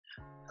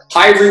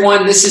Hi,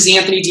 everyone. This is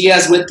Anthony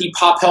Diaz with the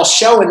Pop Health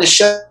Show, and the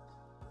show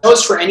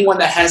is for anyone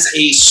that has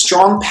a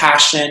strong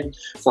passion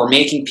for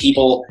making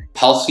people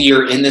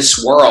healthier in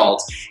this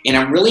world. And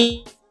I'm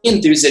really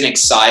enthused and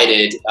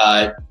excited,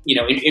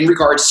 in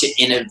regards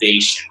to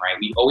innovation, right?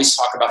 We always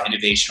talk about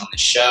innovation on the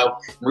show.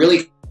 I'm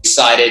really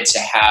excited to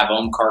have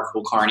Omkar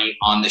Kulkarni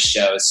on the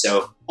show.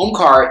 So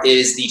Omkar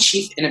is the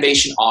Chief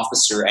Innovation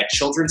Officer at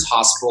Children's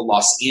Hospital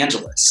Los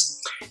Angeles.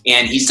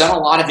 And he's done a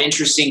lot of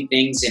interesting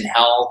things in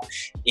health,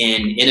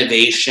 in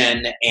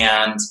innovation,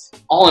 and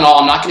all in all,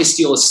 I'm not going to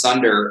steal his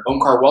thunder.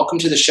 Omkar, welcome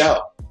to the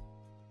show.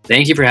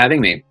 Thank you for having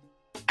me.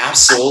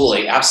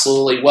 Absolutely,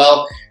 absolutely.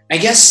 Well, I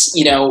guess,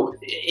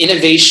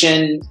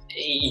 innovation,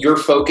 your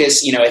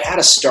focus, it had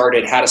a start,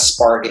 it had a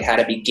spark, it had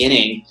a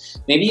beginning.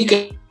 Maybe you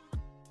could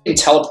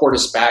teleport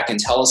us back and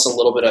tell us a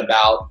little bit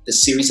about the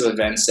series of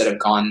events that have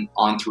gone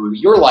on through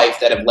your life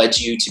that have led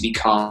you to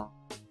become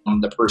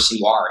the person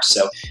you are.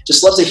 So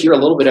just love to hear a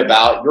little bit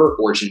about your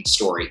origin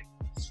story.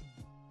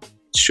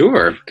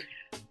 Sure.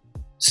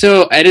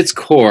 So at its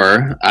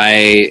core,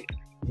 I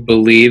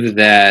believe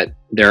that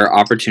there are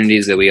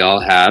opportunities that we all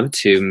have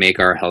to make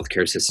our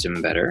healthcare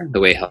system better, the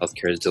way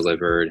healthcare is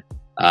delivered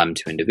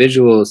to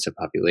individuals, to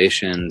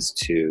populations,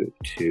 to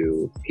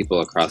people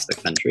across the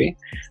country.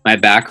 My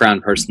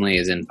background personally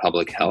is in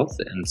public health,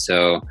 and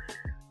so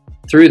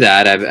through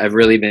that, I've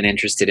really been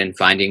interested in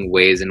finding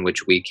ways in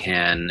which we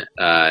can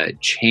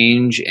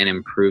change and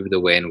improve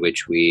the way in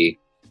which we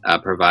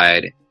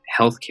provide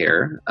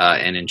healthcare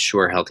and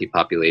ensure healthy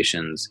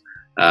populations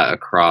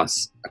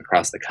across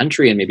the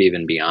country and maybe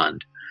even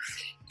beyond.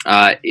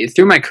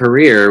 Through my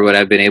career, what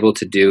I've been able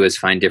to do is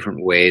find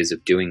different ways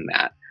of doing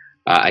that.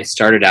 I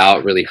started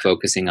out really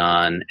focusing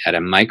on, at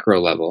a micro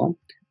level,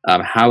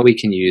 how we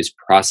can use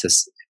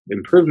process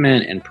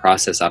improvement and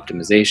process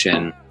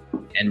optimization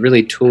and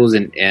really tools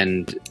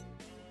and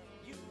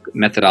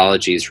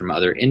methodologies from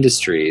other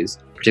industries,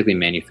 particularly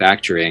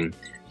manufacturing,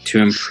 to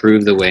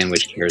improve the way in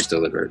which care is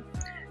delivered.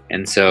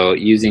 And so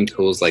using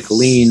tools like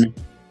Lean,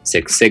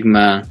 Six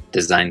Sigma,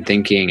 design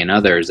thinking, and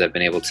others, I've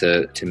been able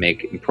to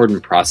make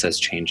important process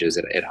changes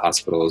at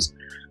hospitals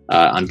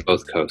on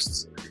both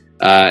coasts.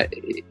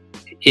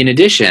 In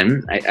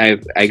addition, I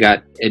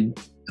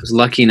was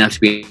lucky enough to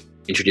be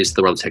introduced to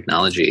the world of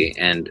technology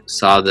and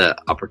saw the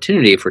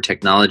opportunity for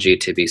technology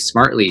to be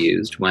smartly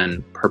used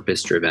when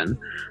purpose-driven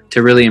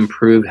to really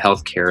improve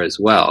healthcare as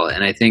well.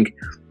 And I think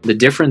the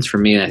difference for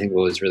me, and I think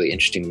what was really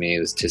interesting to me,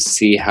 was to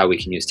see how we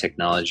can use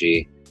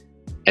technology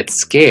at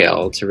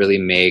scale to really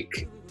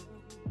make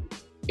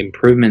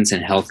improvements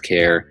in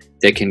healthcare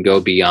that can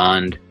go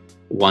beyond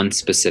one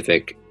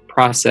specific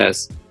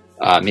process,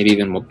 maybe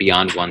even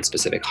beyond one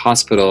specific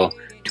hospital,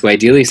 to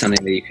ideally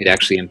something that you could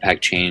actually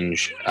impact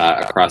change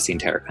across the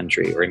entire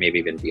country, or maybe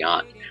even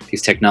beyond.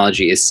 Because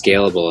technology is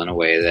scalable in a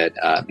way that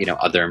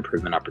other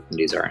improvement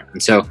opportunities aren't.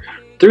 And so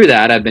through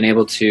that, I've been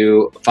able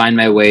to find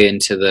my way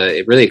into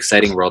the really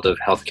exciting world of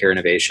healthcare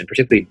innovation,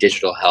 particularly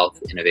digital health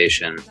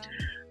innovation.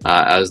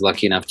 I was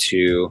lucky enough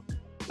to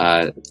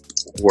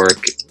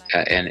work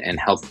and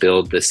help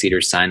build the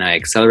Cedars-Sinai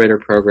Accelerator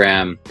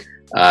program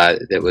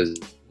that was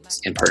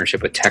in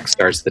partnership with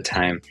Techstars at the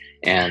time.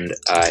 And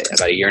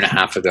about a year and a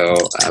half ago,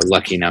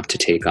 lucky enough to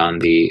take on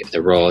the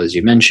role, as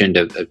you mentioned,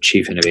 of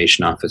Chief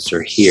Innovation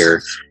Officer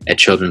here at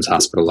Children's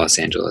Hospital Los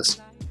Angeles.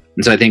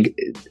 And so I think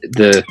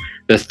the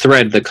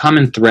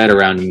common thread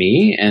around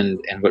me and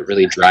what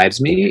really drives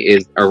me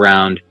is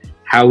around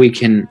how we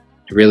can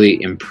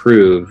really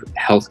improve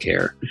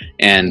healthcare.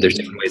 And there's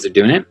different ways of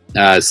doing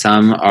it.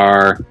 Some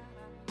are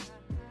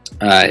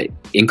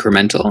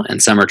incremental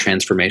and some are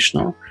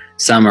transformational.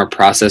 Some are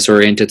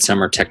process-oriented,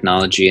 some are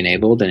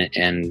technology-enabled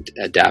and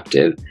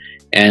adaptive.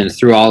 And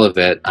through all of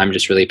it, I'm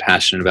just really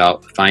passionate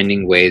about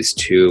finding ways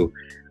to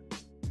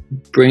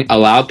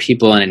allow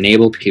people and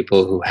enable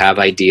people who have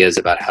ideas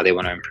about how they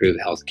want to improve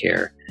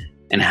healthcare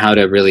and how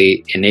to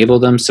really enable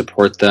them,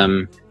 support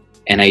them,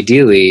 and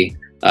ideally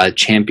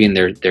champion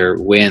their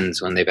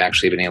wins when they've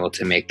actually been able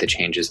to make the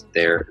changes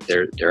their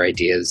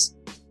ideas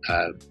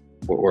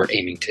were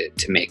aiming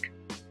to make.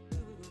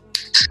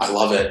 I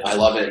love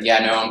it. Yeah,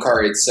 no,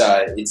 Omkar,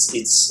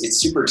 it's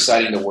super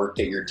exciting, the work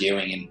that you're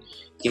doing.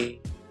 And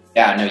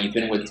yeah, no, you've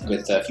been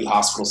with a few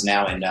hospitals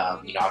now, and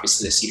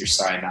obviously the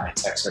Cedars-Sinai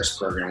Techstars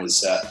program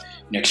was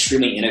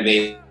extremely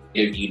innovative,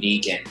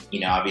 unique,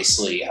 and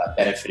obviously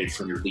benefited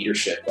from your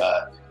leadership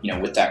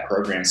with that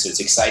program. So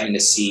it's exciting to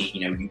see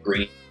you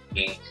bring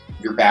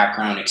your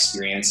background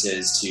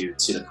experiences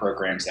to the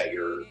programs that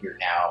you're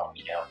now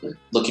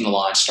looking to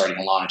launch, starting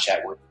to launch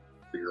at where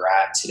you're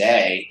at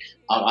today.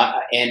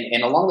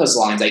 And along those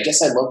lines, I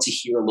guess I'd love to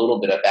hear a little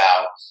bit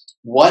about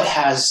what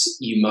has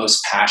you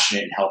most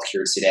passionate in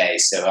healthcare today.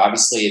 So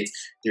obviously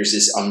there's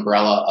this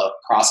umbrella of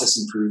process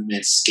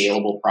improvements,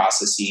 scalable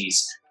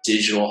processes,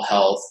 digital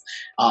health.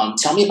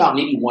 Tell me about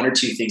maybe one or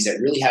two things that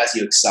really has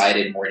you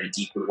excited more at a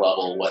deeper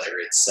level, whether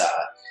it's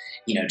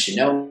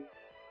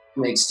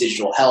genomics,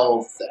 digital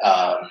health,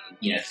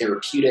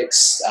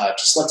 therapeutics.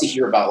 Just love to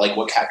hear about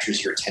what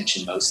captures your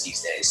attention most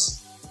these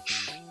days.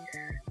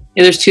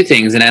 Yeah, there's two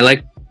things, and I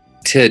like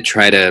to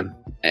try to,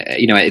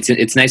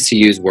 it's nice to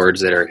use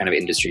words that are kind of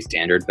industry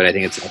standard, but I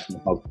think it's also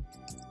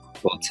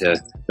helpful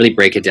to really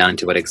break it down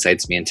into what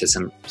excites me into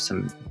some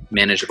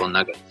manageable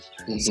nuggets.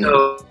 Mm-hmm.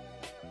 So,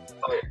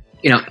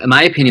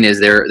 my opinion is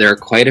there are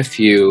quite a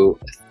few,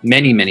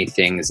 many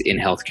things in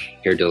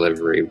healthcare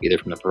delivery, either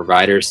from the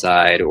provider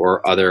side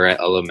or other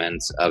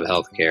elements of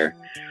healthcare,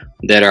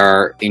 that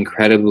are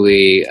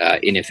incredibly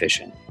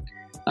inefficient.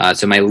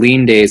 So my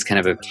lean days kind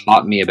of have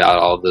taught me about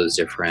all of those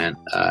different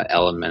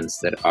elements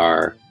that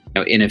are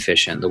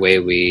inefficient. The way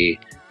we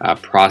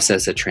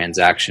process a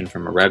transaction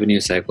from a revenue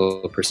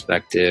cycle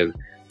perspective,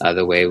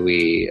 the way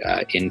we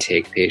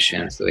intake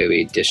patients, the way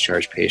we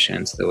discharge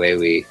patients, the way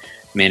we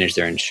manage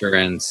their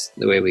insurance,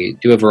 the way we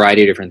do a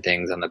variety of different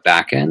things on the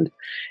back end.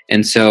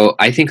 And so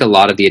I think a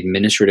lot of the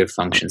administrative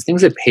functions,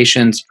 things that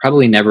patients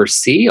probably never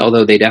see,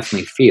 although they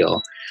definitely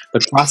feel,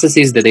 but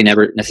processes that they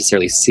never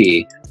necessarily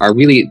see are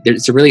really,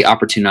 it's a really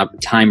opportune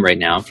time right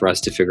now for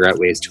us to figure out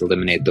ways to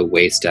eliminate the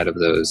waste out of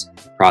those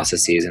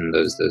processes and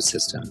those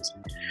systems.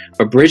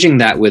 But bridging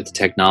that with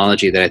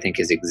technology that I think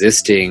is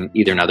existing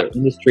either in other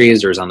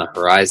industries or is on the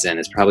horizon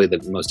is probably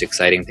the most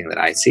exciting thing that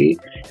I see.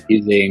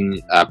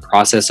 Using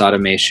process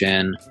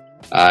automation,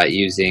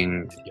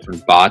 using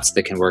different bots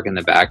that can work in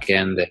the back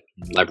end that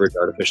can leverage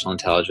artificial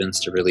intelligence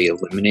to really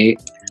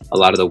eliminate a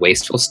lot of the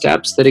wasteful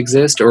steps that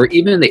exist, or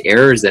even the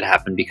errors that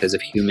happen because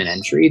of human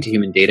entry, to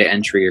human data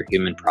entry or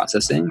human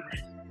processing.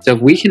 So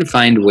if we can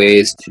find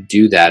ways to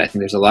do that, I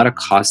think there's a lot of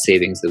cost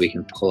savings that we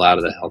can pull out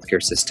of the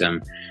healthcare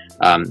system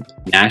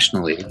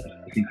nationally.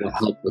 I think will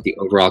help with the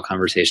overall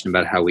conversation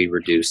about how we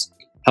reduce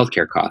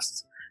healthcare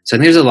costs. So I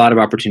think there's a lot of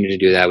opportunity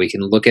to do that. We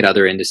can look at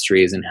other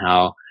industries and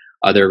how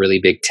other really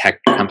big tech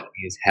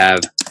companies have,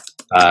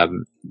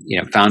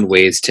 found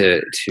ways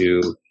to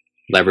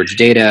leverage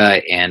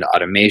data and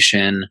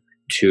automation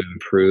to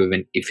improve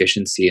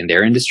efficiency in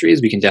their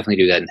industries. We can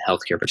definitely do that in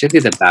healthcare,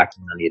 particularly at the back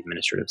end on the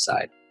administrative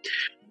side.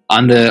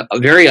 On the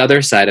very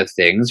other side of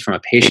things, from a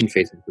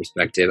patient-facing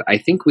perspective, I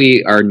think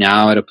we are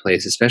now at a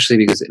place, especially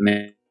because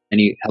many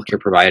healthcare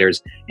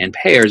providers and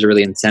payers are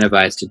really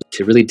incentivized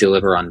to really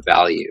deliver on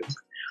value.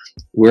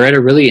 We're at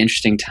a really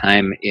interesting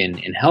time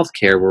in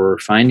healthcare where we're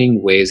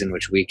finding ways in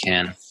which we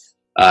can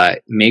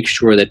make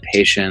sure that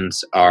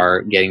patients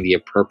are getting the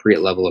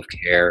appropriate level of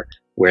care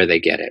where they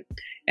get it.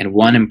 And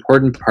one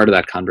important part of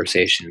that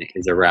conversation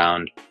is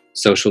around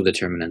social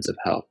determinants of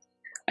health.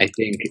 I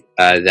think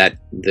that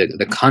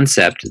the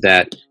concept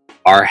that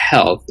our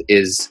health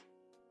is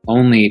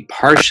only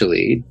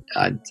partially,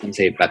 I'd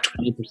say about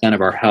 20%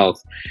 of our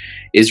health,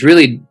 is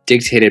really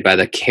dictated by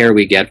the care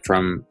we get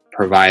from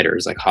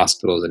providers like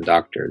hospitals and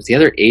doctors. The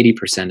other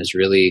 80% is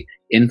really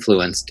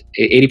influenced,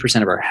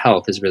 80% of our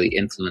health is really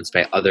influenced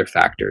by other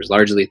factors,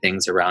 largely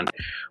things around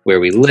where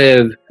we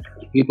live,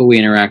 the people we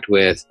interact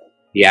with,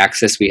 the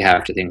access we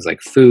have to things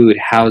like food,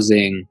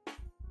 housing,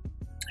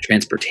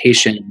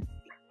 transportation.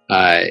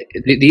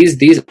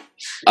 These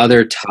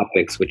other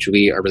topics, which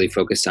we are really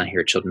focused on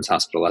here at Children's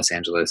Hospital Los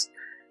Angeles,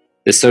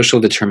 the social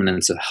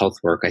determinants of health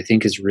work, I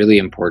think is really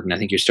important. I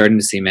think you're starting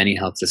to see many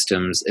health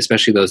systems,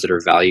 especially those that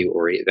are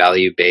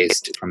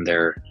value-based from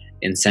their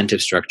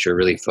incentive structure,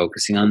 really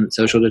focusing on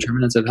social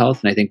determinants of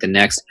health. And I think the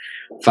next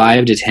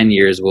 5 to 10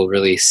 years we'll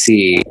really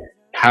see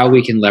how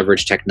we can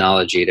leverage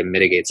technology to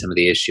mitigate some of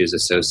the issues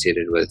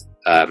associated with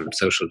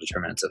social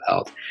determinants of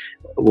health.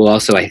 We'll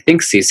also, I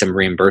think, see some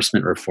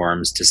reimbursement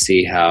reforms to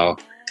see how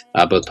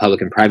both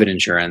public and private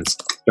insurance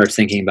starts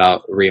thinking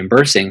about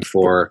reimbursing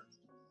for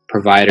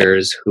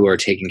providers who are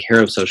taking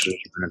care of social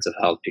determinants of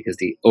health, because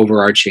the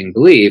overarching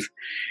belief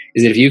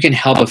is that if you can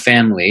help a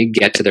family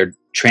get to their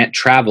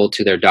travel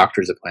to their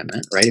doctor's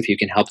appointment, right? If you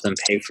can help them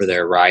pay for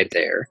their ride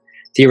there,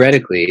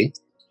 theoretically,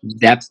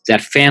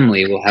 that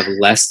family will have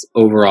less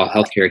overall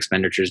healthcare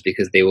expenditures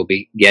because they will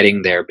be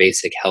getting their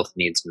basic health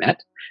needs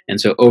met.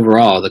 And so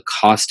overall, the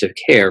cost of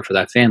care for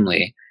that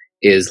family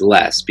is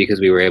less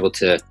because we were able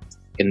to,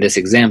 in this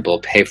example,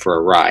 pay for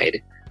a ride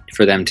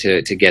for them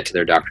to get to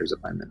their doctor's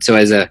appointment. So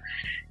as a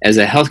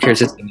healthcare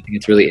system, I think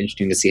it's really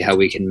interesting to see how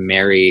we can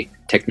marry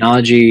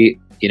technology,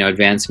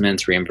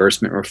 advancements,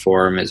 reimbursement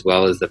reform, as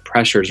well as the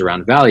pressures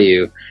around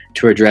value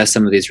to address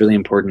some of these really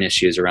important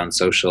issues around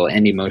social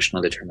and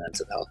emotional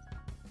determinants of health.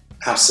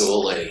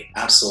 Absolutely.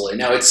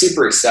 No, it's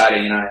super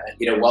exciting,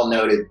 and well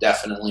noted,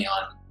 definitely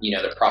on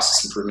the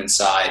process improvement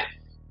side.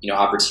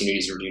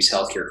 Opportunities to reduce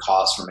healthcare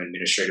costs from an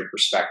administrative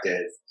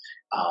perspective.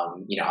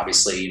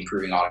 Obviously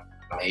improving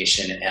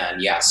automation,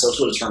 and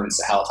social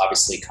determinants of health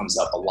obviously comes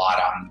up a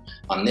lot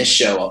on this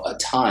show a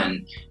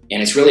ton,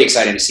 and it's really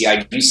exciting to see.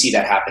 I do see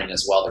that happening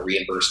as well. The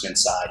reimbursement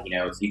side,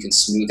 if you can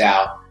smooth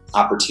out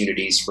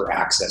opportunities for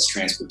access,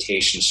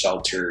 transportation,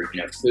 shelter,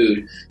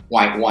 food,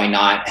 why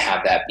not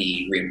have that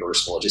be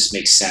reimbursable? It just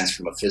makes sense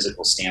from a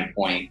physical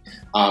standpoint.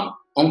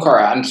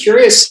 Omkar, I'm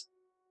curious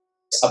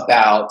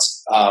about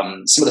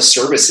some of the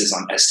services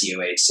on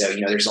SDOH. So,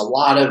 there's a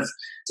lot of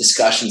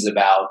discussions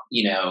about,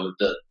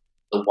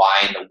 the the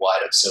why and the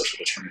what of social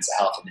determinants of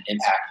health and the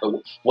impact.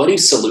 But what do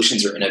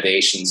solutions or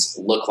innovations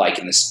look like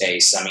in the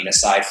space? I mean,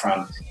 aside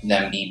from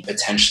them being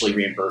potentially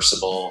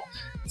reimbursable,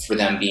 for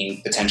them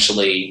being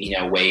potentially,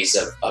 ways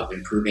of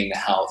improving the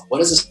health, what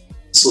does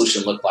a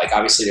solution look like?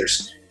 Obviously,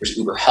 there's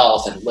Uber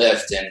Health and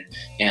Lyft,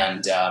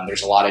 and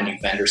there's a lot of new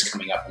vendors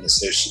coming up in the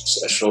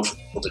social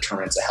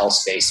determinants of health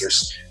space.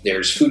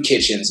 There's food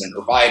kitchens and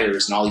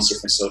providers and all these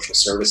different social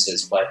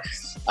services. But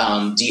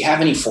do you have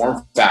any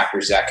form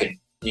factors that could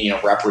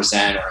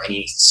represent, or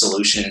any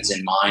solutions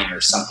in mind,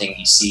 or something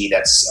you see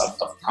that's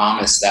of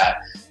promise that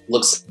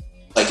looks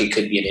like it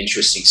could be an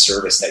interesting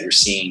service that you're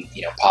seeing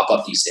pop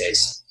up these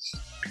days?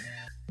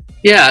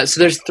 Yeah, so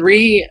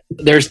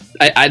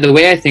the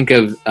way I think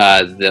of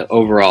the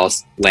overall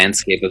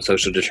landscape of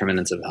social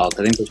determinants of health,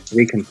 I think there's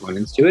three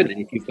components to it,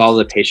 and if you follow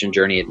the patient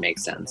journey, it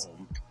makes sense.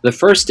 The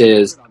first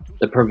is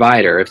the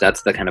provider, if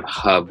that's the kind of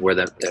hub where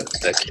the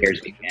care is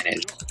being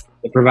managed.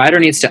 The provider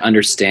needs to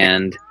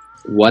understand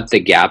what the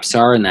gaps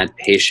are in that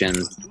patient,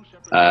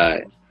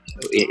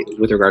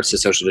 with regards to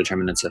social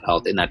determinants of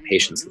health in that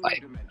patient's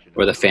life,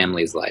 or the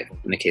family's life,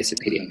 in the case of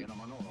pediatrics.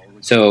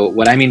 So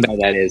what I mean by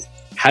that is,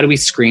 how do we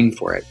screen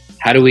for it?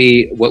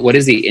 What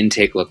does the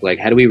intake look like?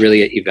 How do we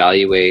really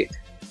evaluate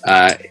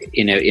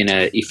in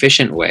a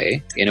efficient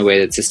way, in a way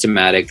that's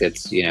systematic,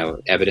 that's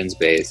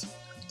evidence-based?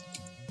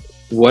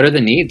 What are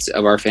the needs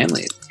of our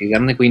families? Because I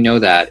don't think we know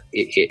that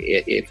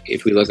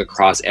if we look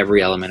across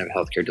every element of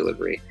healthcare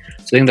delivery.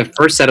 So I think the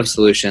first set of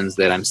solutions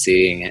that I'm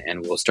seeing,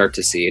 and we'll start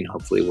to see, and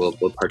hopefully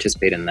we'll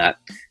participate in that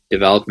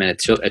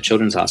development at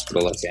Children's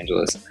Hospital Los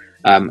Angeles,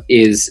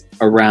 is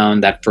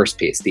around that first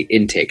piece, the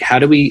intake. How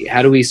do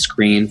we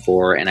screen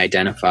for and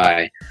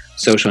identify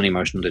social and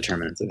emotional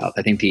determinants of health?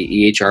 I think the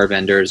EHR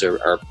vendors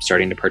are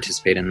starting to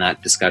participate in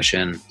that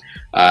discussion.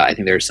 I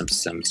think there's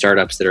some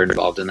startups that are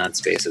involved in that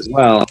space as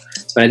well.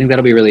 But I think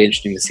that'll be really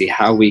interesting to see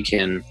how we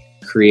can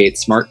create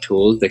smart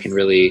tools that can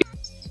really,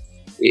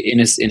 in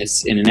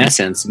an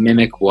essence,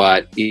 mimic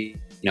what a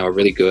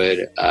really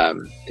good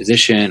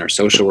physician or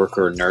social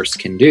worker or nurse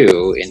can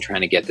do in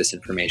trying to get this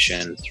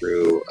information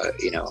through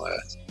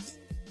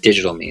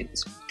digital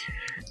means.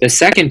 The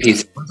second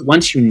piece,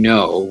 once you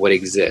know what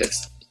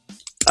exists,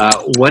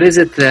 what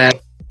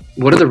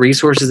are the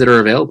resources that are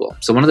available?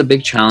 So one of the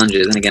big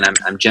challenges, and again,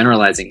 I'm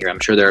generalizing here, I'm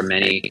sure there are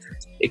many,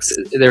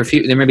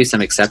 there may be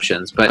some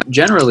exceptions, but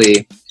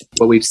generally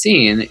what we've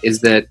seen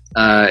is that,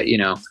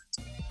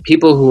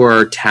 people who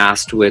are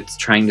tasked with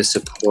trying to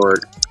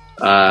support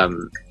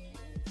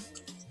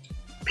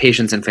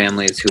patients and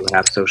families who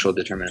have social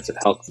determinants of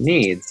health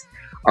needs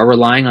are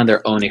relying on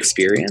their own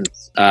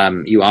experience.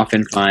 You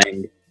often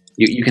find,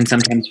 you can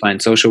sometimes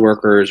find social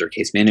workers or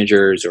case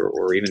managers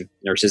or even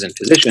nurses and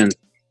physicians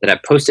that have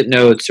Post-it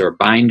notes or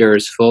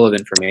binders full of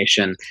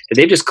information that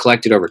they've just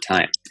collected over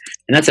time.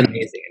 And that's amazing.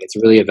 And it's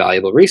really a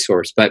valuable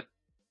resource. But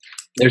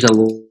there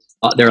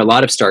are a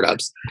lot of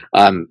startups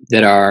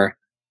that are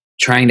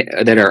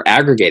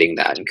aggregating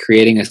that and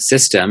creating a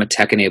system, a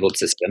tech-enabled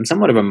system,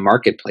 somewhat of a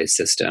marketplace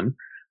system,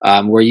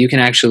 where you can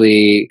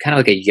actually, kind of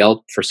like a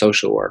Yelp for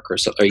social work or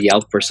a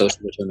Yelp for social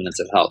determinants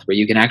of health, where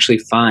you can actually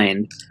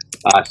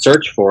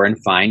search for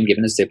and find,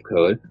 given a zip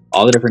code,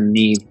 all the different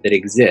needs that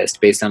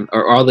exist based on,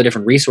 or all the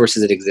different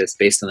resources that exist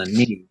based on the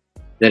needs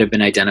that have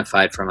been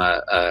identified from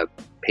a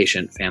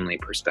patient family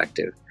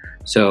perspective.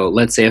 So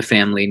let's say a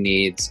family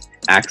needs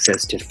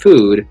access to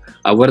food.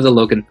 What are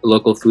the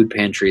local food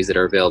pantries that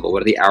are available?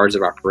 What are the hours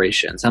of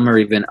operation? Some are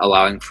even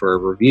allowing for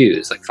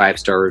reviews, like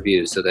 5-star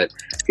reviews, so that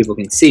people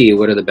can see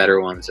what are the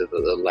better ones or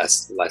the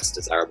less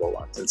desirable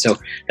ones. And so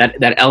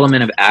that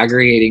element of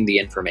aggregating the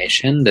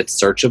information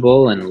that's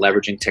searchable and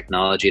leveraging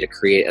technology to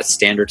create a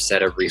standard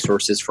set of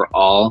resources for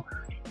all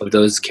of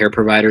those care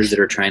providers that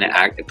are trying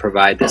to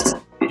provide this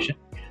information,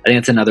 I think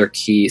it's another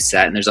key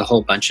set. And there's a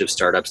whole bunch of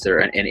startups that are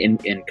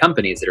in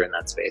companies that are in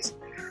that space.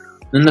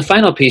 And the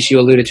final piece, you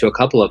alluded to a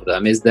couple of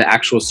them, is the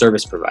actual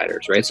service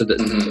providers, right? So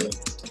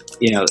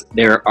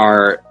there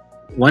are,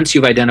 once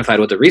you've identified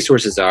what the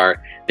resources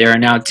are, there are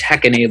now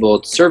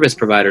tech-enabled service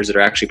providers that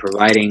are actually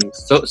providing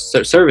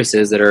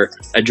services that are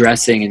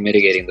addressing and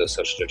mitigating those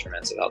social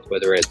determinants of health,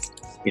 whether it's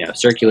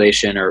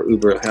circulation or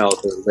Uber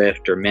Health or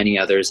Lyft or many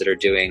others that are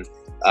doing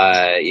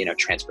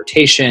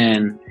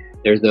transportation.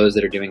 There's those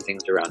that are doing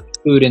things around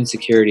food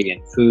insecurity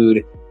and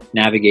food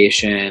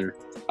navigation.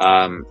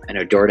 I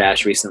know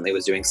DoorDash recently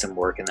was doing some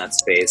work in that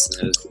space,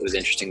 and it was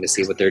interesting to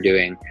see what they're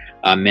doing.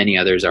 Many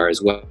others are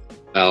as well.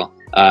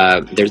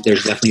 There's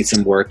definitely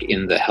some work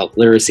in the health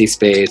literacy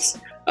space.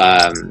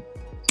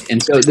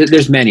 And so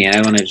there's many, and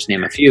I want to just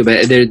name a few, but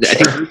I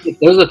think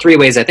those are the three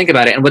ways I think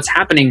about it. And what's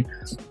happening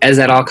as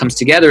that all comes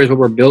together is what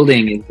we're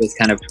building is this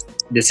kind of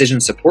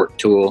decision support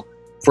tool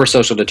for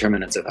social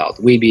determinants of health,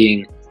 we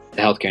being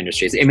the healthcare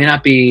industries. It may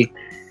not be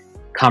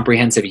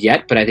comprehensive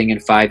yet, but I think in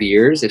 5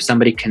 years, if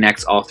somebody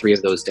connects all three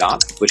of those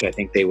dots, which I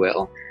think they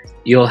will,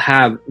 you'll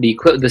have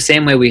the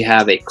same way we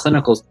have a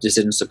clinical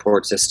decision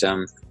support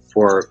system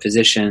for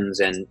physicians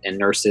and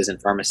nurses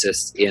and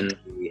pharmacists in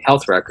the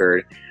health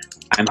record.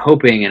 I'm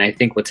hoping, and I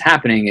think what's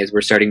happening is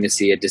we're starting to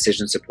see a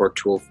decision support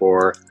tool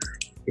for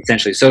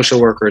essentially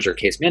social workers or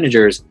case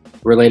managers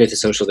related to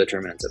social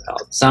determinants of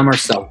health. Some are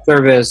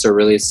self-service, or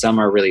really some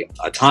are really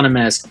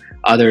autonomous.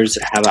 Others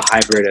have a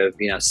hybrid of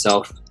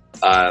self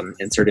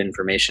inserted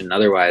information and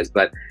otherwise.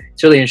 But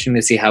it's really interesting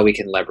to see how we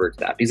can leverage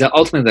that, because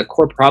ultimately the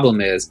core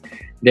problem is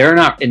there are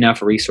not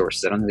enough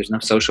resources. I don't think there's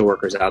enough social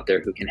workers out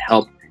there who can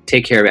help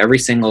take care of every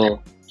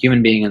single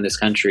human being in this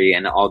country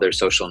and all their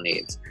social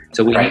needs.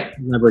 So we need to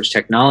leverage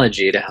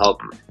technology to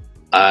help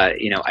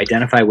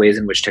identify ways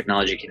in which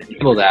technology can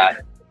enable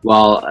that,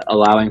 while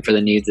allowing for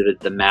the needs of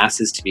the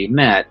masses to be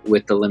met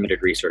with the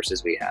limited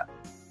resources we have.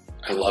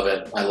 I love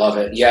it. I love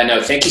it. Yeah,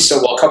 no, thank you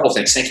a couple of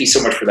things. Thank you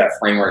so much for that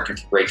framework and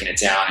for breaking it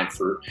down and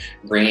for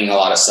bringing a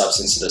lot of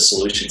substance to the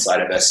solution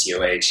side of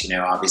SDOH.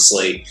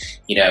 Obviously,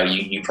 you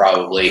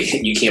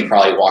can't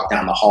probably walk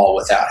down the hall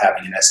without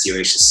having an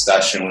SDOH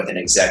discussion with an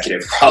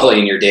executive probably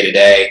in your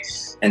day-to-day.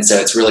 And so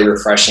it's really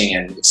refreshing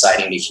and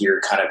exciting to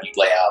hear kind of you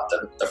lay out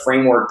the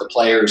framework, the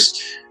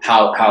players,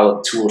 how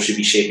a tool should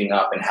be shaping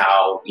up, and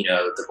how,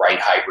 the right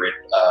hybrid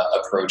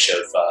approach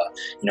of,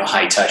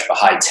 high touch but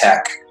high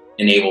tech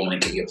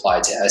enablement can be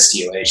applied to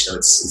SDOH. So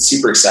it's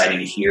super exciting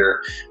to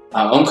hear.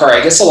 Omkar,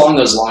 I guess along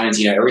those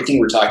lines, everything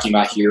we're talking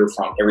about here,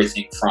 from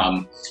everything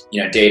from,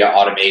 data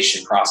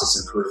automation,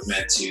 process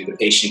improvement, to the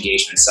patient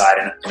engagement side,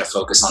 and a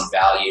focus on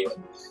value,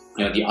 and,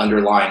 the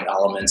underlying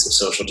elements of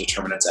social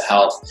determinants of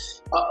health.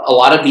 A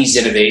lot of these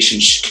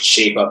innovations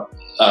shape up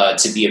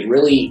to be a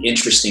really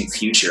interesting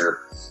future.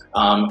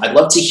 I'd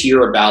love to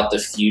hear about the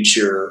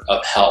future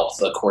of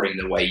health according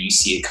to the way you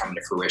see it coming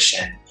to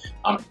fruition.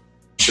 I'm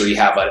sure you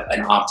have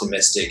an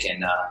optimistic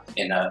and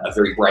a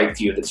very bright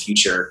view of the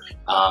future.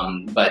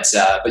 But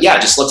yeah,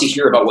 just love to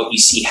hear about what you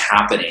see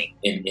happening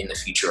in the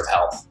future of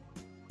health.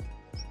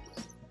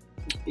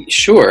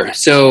 Sure.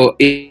 So,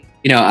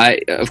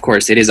 of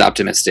course, it is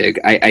optimistic.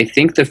 I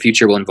think the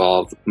future will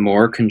involve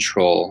more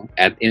control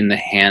in the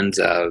hands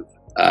of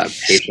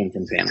patients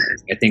and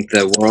families. I think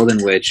the world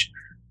in which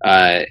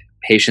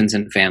patients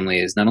and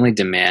families not only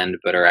demand,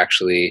 but are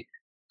actually,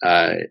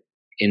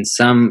 in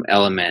some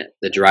element,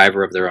 the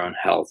driver of their own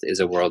health, is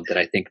a world that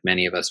I think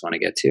many of us want to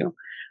get to.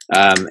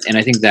 And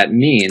I think that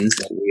means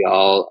that we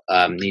all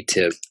need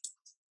to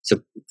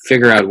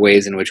figure out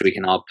ways in which we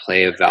can all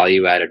play a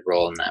value-added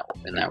role in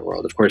that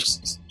world. Of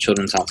course,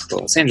 Children's Hospital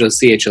Los Angeles,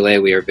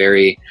 CHLA, we are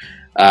very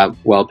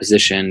well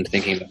positioned,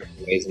 thinking about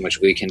ways in which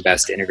we can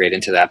best integrate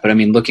into that. But I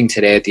mean, looking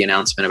today at the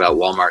announcement about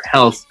Walmart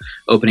Health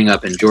opening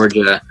up in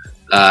Georgia,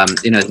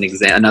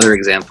 another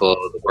example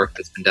of the work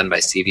that's been done by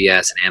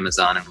CVS and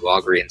Amazon and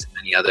Walgreens and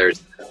many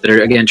others that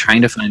are, again,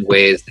 trying to find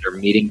ways that are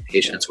meeting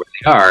patients where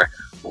they are,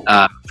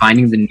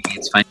 finding the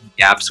needs, finding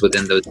gaps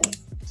within those needs,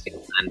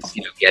 and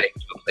getting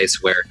to a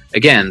place where,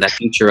 again, that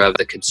future of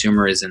the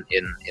consumer is in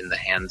the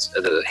hands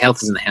of the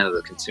health is in the hands of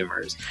the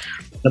consumers.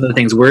 Some of the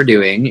things we're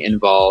doing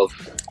involve,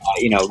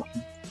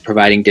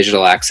 providing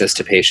digital access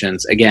to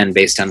patients, again,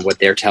 based on what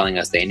they're telling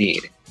us they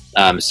need.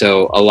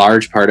 So a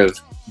large part of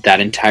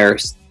that entire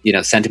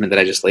sentiment that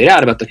I just laid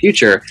out about the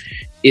future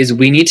is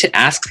we need to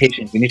ask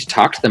patients, we need to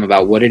talk to them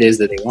about what it is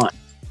that they want.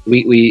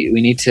 We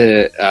need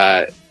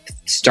to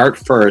start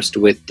first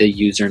with the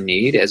user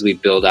need as we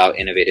build out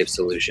innovative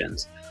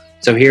solutions.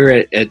 So here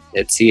at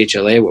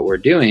CHLA, what we're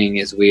doing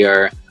is we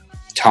are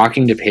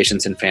talking to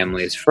patients and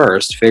families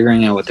first,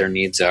 figuring out what their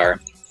needs are,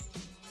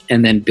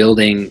 and then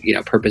building,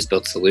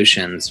 purpose-built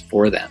solutions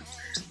for them.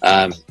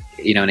 An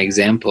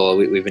example,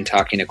 we've been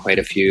talking to quite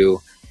a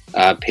few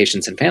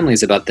patients and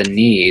families about the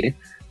need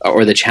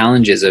or the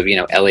challenges of,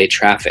 LA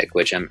traffic,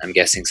 which I'm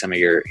guessing some of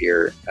your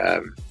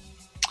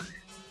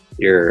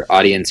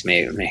audience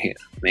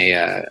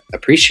may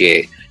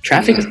appreciate.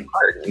 Traffic is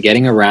hard, and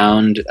getting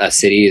around a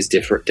city is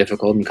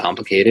difficult and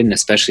complicated, and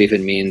especially if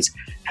it means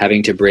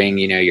having to bring,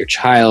 your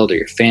child or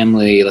your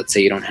family. Let's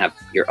say you don't have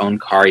your own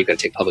car, you've got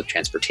to take public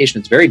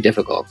transportation. It's very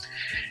difficult.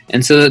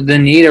 And so the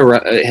need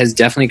has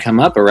definitely come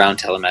up around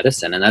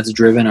telemedicine, and that's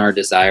driven our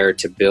desire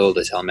to build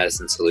a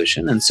telemedicine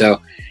solution. And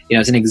so,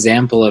 it's an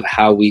example of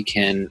how we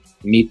can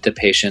meet the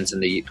patients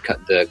and the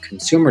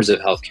consumers of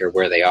healthcare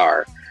where they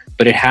are.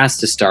 But it has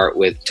to start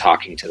with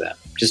talking to them.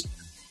 Just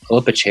pull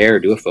up a chair,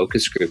 do a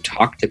focus group,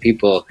 talk to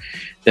people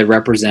that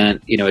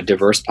represent, a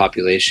diverse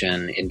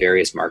population in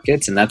various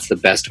markets. And that's the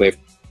best way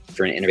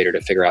for an innovator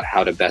to figure out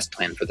how to best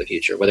plan for the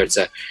future, whether it's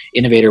an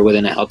innovator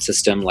within a health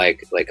system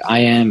like I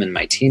am and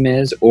my team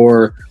is,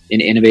 or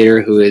an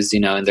innovator who is,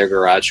 in their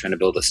garage trying to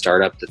build a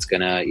startup that's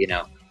going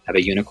to, have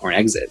a unicorn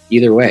exit.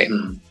 Either way,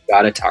 you've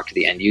got to talk to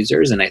the end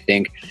users. And I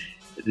think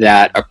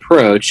that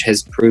approach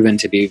has proven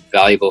to be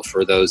valuable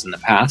for those in the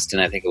past,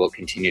 and I think it will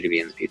continue to be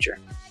in the future.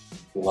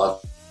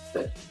 Love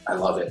it. I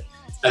love it.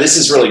 Now, this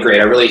is really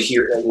great. I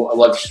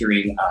love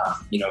hearing,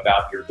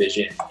 about your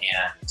vision,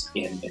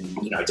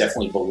 and I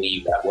definitely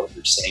believe that what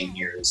you're saying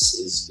here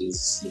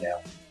is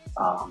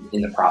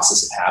in the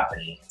process of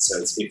happening. So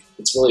it's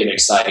really an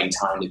exciting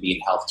time to be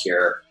in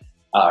healthcare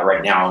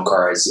right now,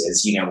 Omkar,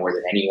 as you know more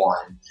than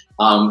anyone.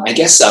 I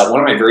guess one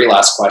of my very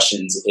last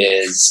questions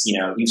is,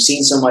 you've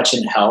seen so much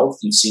in health,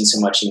 you've seen so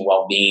much in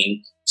well-being,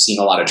 you've seen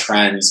a lot of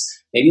trends.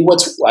 Maybe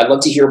I'd love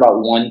to hear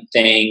about one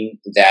thing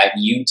that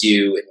you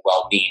do in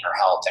well-being or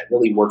health that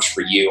really works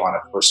for you on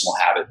a personal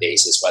habit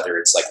basis, whether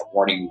it's like a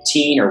morning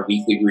routine or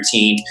weekly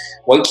routine.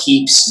 What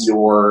keeps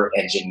your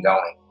engine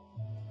going?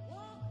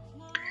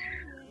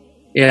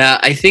 Yeah,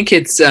 I think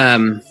it's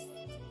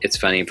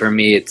funny for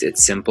me.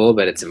 It's simple,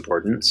 but it's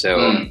important.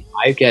 So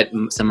I get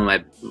some of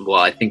my,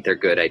 well, I think they're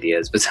good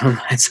ideas, but some of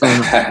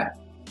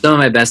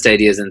my best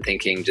ideas in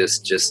thinking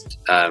just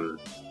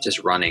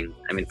running.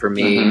 I mean, for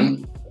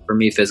me,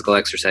 physical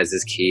exercise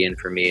is key, and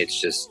for me,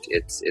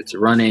 it's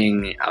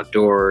running,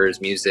 outdoors,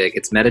 music.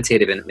 It's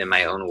meditative in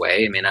my own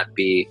way. It may not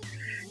be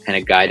kind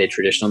of guided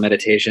traditional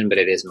meditation, but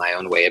it is my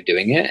own way of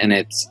doing it, and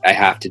I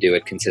have to do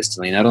it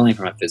consistently, not only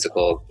from a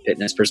physical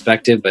fitness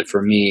perspective, but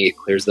for me, it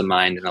clears the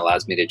mind and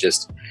allows me to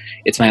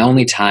it's my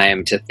only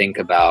time to think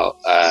about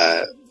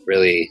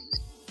really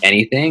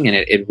anything,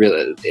 and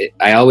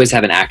I always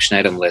have an action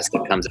item list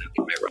that comes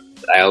after my run.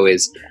 I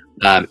always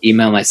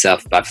email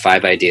myself about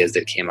 5 ideas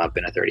that came up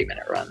in a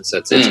 30-minute run.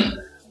 So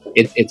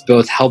it's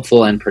both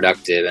helpful and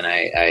productive, and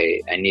I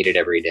need it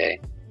every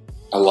day.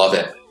 I love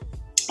it.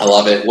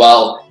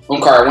 Well,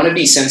 Omkar, I want to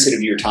be sensitive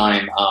to your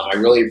time. I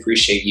really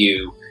appreciate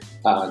you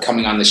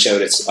coming on the show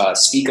to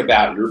speak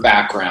about your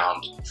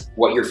background,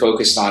 what you're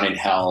focused on in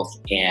health,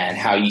 and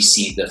how you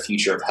see the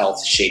future of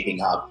health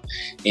shaping up.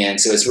 And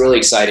so it's really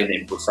exciting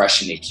and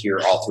refreshing to hear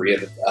all 3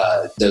 of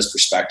those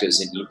perspectives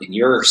in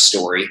your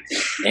story.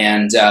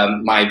 And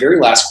my very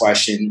last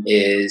question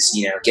is,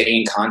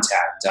 getting in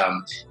contact.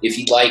 If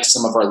you'd like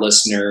some of our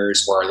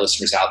listeners or our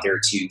listeners out there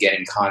to get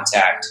in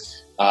contact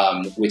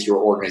with your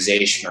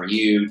organization, or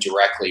you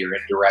directly or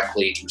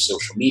indirectly through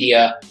social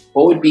media,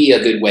 what would be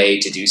a good way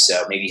to do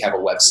so? Maybe you have a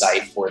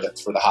website for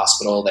the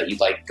hospital that you'd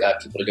like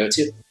people to go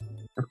to?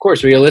 Of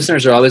course, your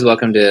listeners are always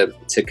welcome to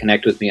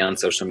connect with me on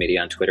social media,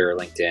 on Twitter or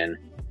LinkedIn.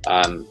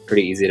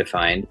 Pretty easy to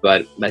find,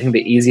 but I think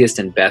the easiest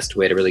and best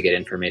way to really get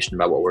information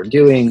about what we're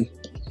doing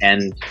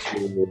and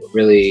to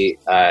really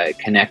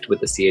connect with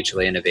the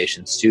CHLA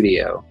Innovation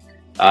Studio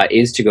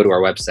is to go to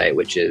our website,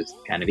 which is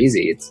kind of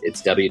easy.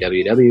 It's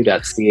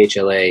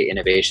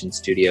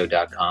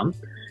www.chlainnovationstudio.com.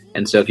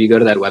 And so if you go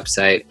to that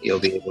website, you'll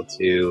be able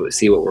to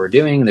see what we're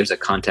doing. There's a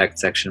contact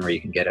section where you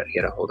can get a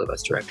hold of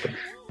us directly.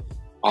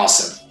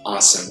 Awesome.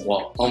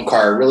 Well, Omkar,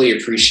 I really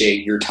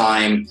appreciate your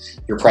time,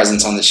 your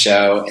presence on the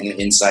show, and the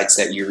insights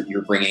that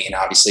you're bringing in,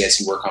 obviously, as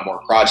you work on more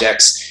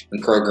projects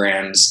and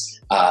programs.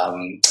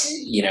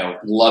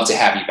 Love to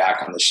have you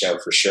back on the show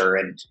for sure.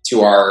 And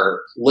to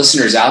our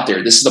listeners out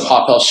there, this is the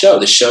Pop Health Show.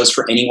 This show's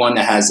for anyone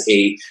that has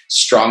a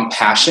strong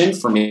passion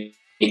for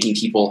making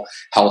people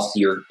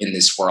healthier in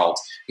this world.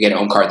 Again,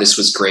 Omkar, this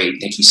was great.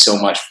 Thank you so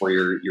much for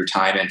your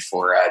time and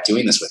for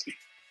doing this with me.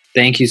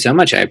 Thank you so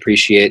much. I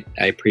appreciate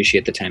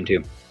the time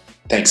too.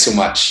 Thanks so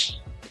much.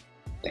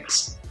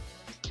 Thanks.